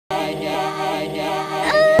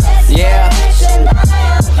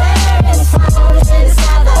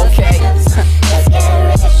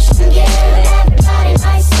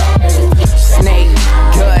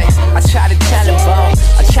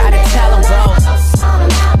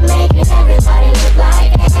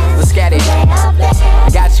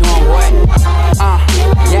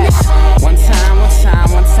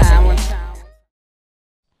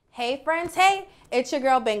It's your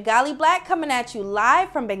girl Bengali Black coming at you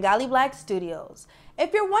live from Bengali Black Studios.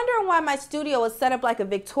 If you're wondering why my studio is set up like a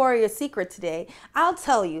Victoria's Secret today, I'll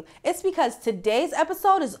tell you. It's because today's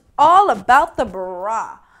episode is all about the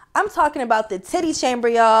bra. I'm talking about the titty chamber,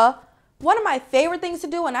 y'all. One of my favorite things to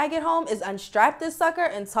do when I get home is unstrap this sucker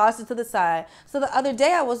and toss it to the side. So the other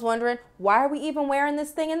day I was wondering, why are we even wearing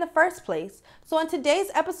this thing in the first place? So in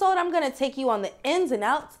today's episode, I'm going to take you on the ins and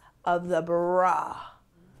outs of the bra.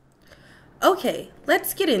 Okay,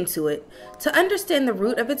 let's get into it. To understand the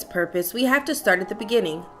root of its purpose, we have to start at the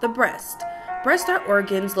beginning, the breast. Breasts are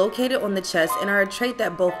organs located on the chest and are a trait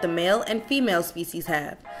that both the male and female species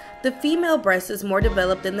have. The female breast is more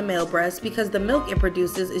developed than the male breast because the milk it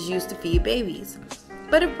produces is used to feed babies.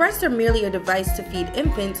 But if breasts are merely a device to feed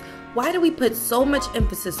infants, why do we put so much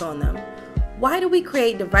emphasis on them? Why do we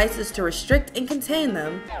create devices to restrict and contain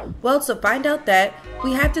them? Well, to find out that,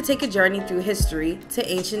 we have to take a journey through history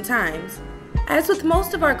to ancient times. As with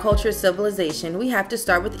most of our culture's civilization, we have to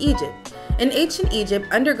start with Egypt. In ancient Egypt,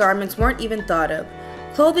 undergarments weren't even thought of.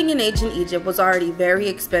 Clothing in ancient Egypt was already very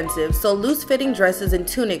expensive, so loose-fitting dresses and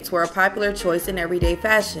tunics were a popular choice in everyday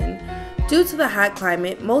fashion. Due to the hot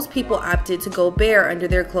climate, most people opted to go bare under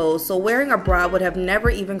their clothes, so wearing a bra would have never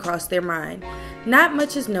even crossed their mind. Not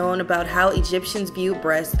much is known about how Egyptians viewed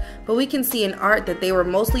breasts, but we can see in art that they were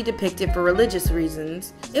mostly depicted for religious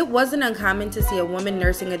reasons. It wasn't uncommon to see a woman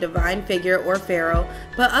nursing a divine figure or pharaoh,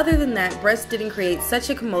 but other than that, breasts didn't create such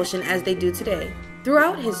a commotion as they do today.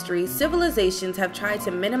 Throughout history, civilizations have tried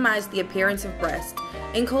to minimize the appearance of breasts.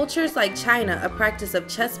 In cultures like China, a practice of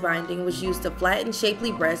chest binding was used to flatten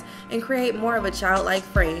shapely breasts and create more of a childlike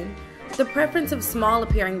frame. The preference of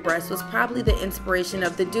small-appearing breasts was probably the inspiration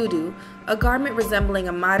of the dudu, a garment resembling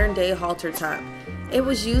a modern-day halter top. It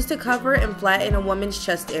was used to cover and flatten a woman's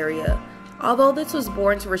chest area. Although this was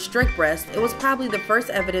born to restrict breasts, it was probably the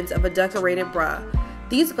first evidence of a decorated bra.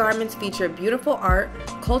 These garments feature beautiful art,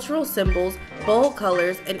 cultural symbols, bold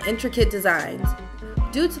colors, and intricate designs.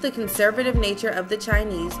 Due to the conservative nature of the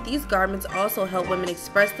Chinese, these garments also helped women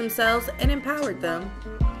express themselves and empowered them.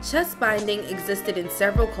 Chest binding existed in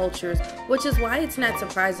several cultures, which is why it's not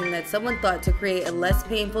surprising that someone thought to create a less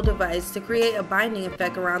painful device to create a binding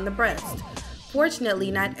effect around the breast.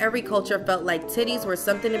 Fortunately, not every culture felt like titties were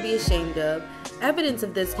something to be ashamed of. Evidence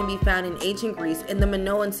of this can be found in ancient Greece and the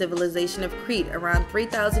Minoan civilization of Crete around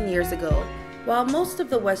 3,000 years ago. While most of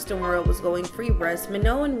the Western world was going free breast,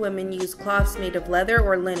 Minoan women used cloths made of leather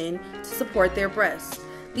or linen to support their breasts.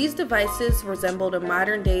 These devices resembled a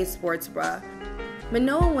modern-day sports bra.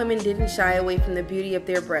 Minoan women didn't shy away from the beauty of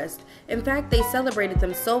their breasts. In fact, they celebrated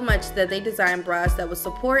them so much that they designed bras that would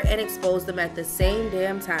support and expose them at the same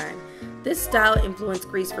damn time. This style influenced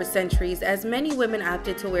Greece for centuries, as many women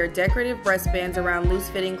opted to wear decorative breastbands around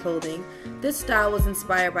loose-fitting clothing. This style was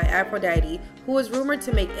inspired by Aphrodite, who was rumored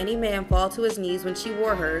to make any man fall to his knees when she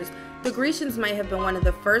wore hers. The Grecians might have been one of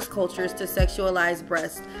the first cultures to sexualize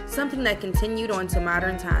breasts, something that continued on to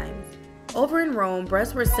modern times. Over in Rome,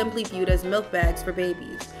 breasts were simply viewed as milk bags for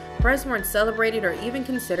babies. Breasts weren't celebrated or even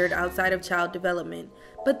considered outside of child development.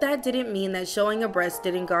 But that didn't mean that showing a breast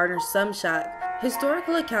didn't garner some shock.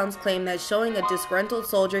 Historical accounts claim that showing a disgruntled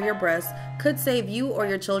soldier your breasts could save you or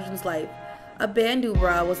your children's life. A bandeau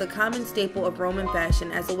bra was a common staple of Roman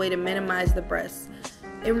fashion as a way to minimize the breasts.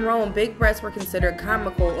 In Rome, big breasts were considered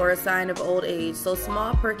comical or a sign of old age, so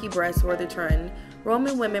small, perky breasts were the trend.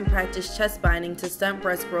 Roman women practiced chest binding to stunt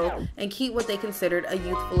breast growth and keep what they considered a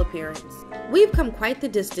youthful appearance. We've come quite the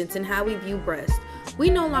distance in how we view breasts.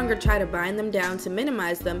 We no longer try to bind them down to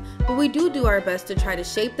minimize them, but we do our best to try to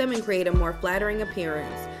shape them and create a more flattering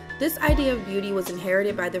appearance. This idea of beauty was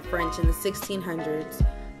inherited by the French in the 1600s.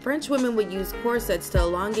 French women would use corsets to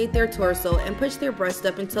elongate their torso and push their breasts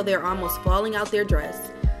up until they're almost falling out their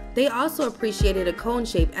dress. They also appreciated a cone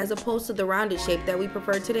shape as opposed to the rounded shape that we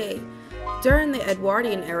prefer today. During the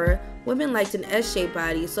Edwardian era, women liked an S-shaped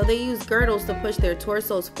body, so they used girdles to push their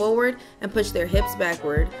torsos forward and push their hips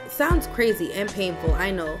backward. It sounds crazy and painful, I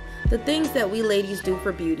know. The things that we ladies do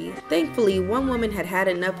for beauty. Thankfully, one woman had had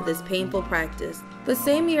enough of this painful practice. The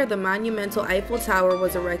same year the monumental Eiffel Tower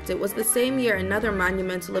was erected was the same year another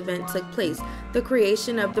monumental event took place, the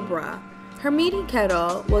creation of the bra. Hermine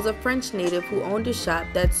Cadal was a French native who owned a shop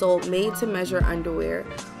that sold made-to-measure underwear.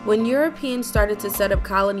 When Europeans started to set up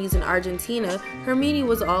colonies in Argentina, Hermine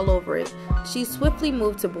was all over it. She swiftly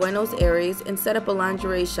moved to Buenos Aires and set up a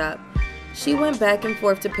lingerie shop. She went back and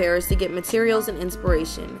forth to Paris to get materials and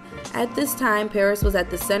inspiration. At this time, Paris was at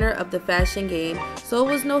the center of the fashion game, so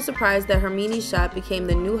it was no surprise that Hermine's shop became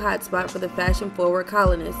the new hotspot for the fashion-forward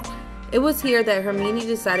colonists. It was here that Hermine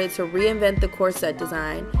decided to reinvent the corset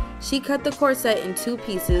design. She cut the corset in two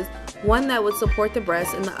pieces, one that would support the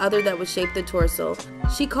breast and the other that would shape the torso.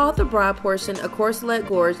 She called the bra portion a corselet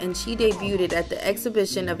gorge, and she debuted it at the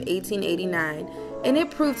exhibition of 1889. And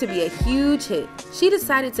it proved to be a huge hit. She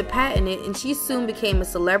decided to patent it, and she soon became a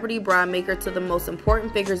celebrity bra maker to the most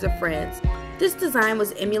important figures of France. This design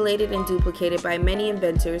was emulated and duplicated by many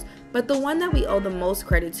inventors, but the one that we owe the most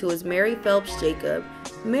credit to is Mary Phelps Jacob.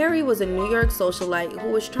 Mary was a New York socialite who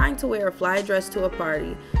was trying to wear a fly dress to a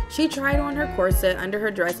party. She tried on her corset under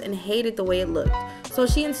her dress and hated the way it looked, so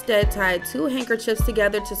she instead tied two handkerchiefs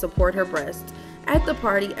together to support her breast. At the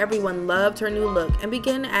party, everyone loved her new look and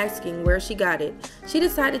began asking where she got it. She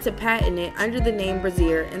decided to patent it under the name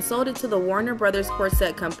Brassiere and sold it to the Warner Brothers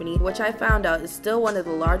Corset Company, which I found out is still one of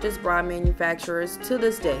the largest bra manufacturers to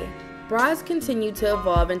this day. Bras continue to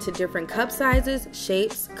evolve into different cup sizes,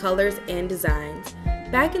 shapes, colors, and designs.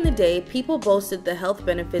 Back in the day, people boasted the health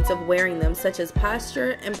benefits of wearing them, such as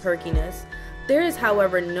posture and perkiness. There is,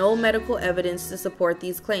 however, no medical evidence to support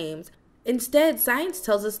these claims. Instead, science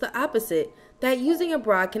tells us the opposite, that using a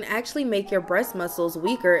bra can actually make your breast muscles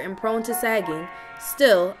weaker and prone to sagging.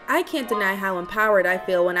 Still, I can't deny how empowered I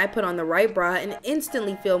feel when I put on the right bra and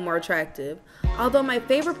instantly feel more attractive. Although my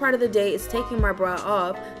favorite part of the day is taking my bra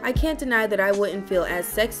off, I can't deny that I wouldn't feel as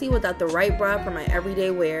sexy without the right bra for my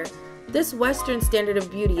everyday wear. This Western standard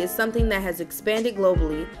of beauty is something that has expanded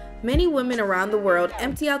globally. Many women around the world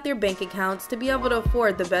empty out their bank accounts to be able to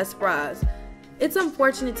afford the best bras. It's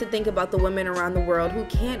unfortunate to think about the women around the world who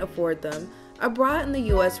can't afford them. A bra in the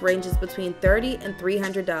US ranges between $30 and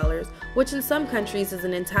 $300, which in some countries is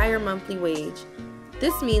an entire monthly wage.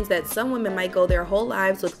 This means that some women might go their whole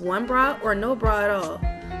lives with one bra or no bra at all.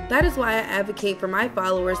 That is why I advocate for my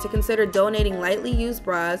followers to consider donating lightly used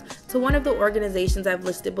bras to one of the organizations I've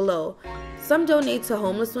listed below. Some donate to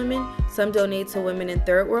homeless women, some donate to women in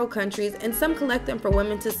third world countries, and some collect them for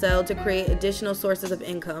women to sell to create additional sources of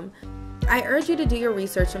income. I urge you to do your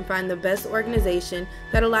research and find the best organization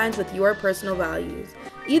that aligns with your personal values.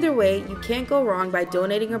 Either way, you can't go wrong by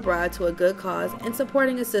donating a bra to a good cause and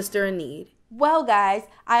supporting a sister in need. Well guys,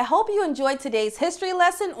 I hope you enjoyed today's history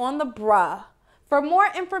lesson on the bra. For more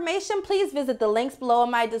information, please visit the links below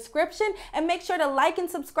in my description and make sure to like and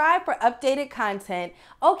subscribe for updated content.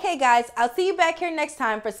 Okay guys, I'll see you back here next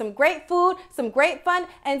time for some great food, some great fun,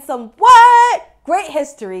 and some what? Great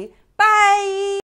history. Bye!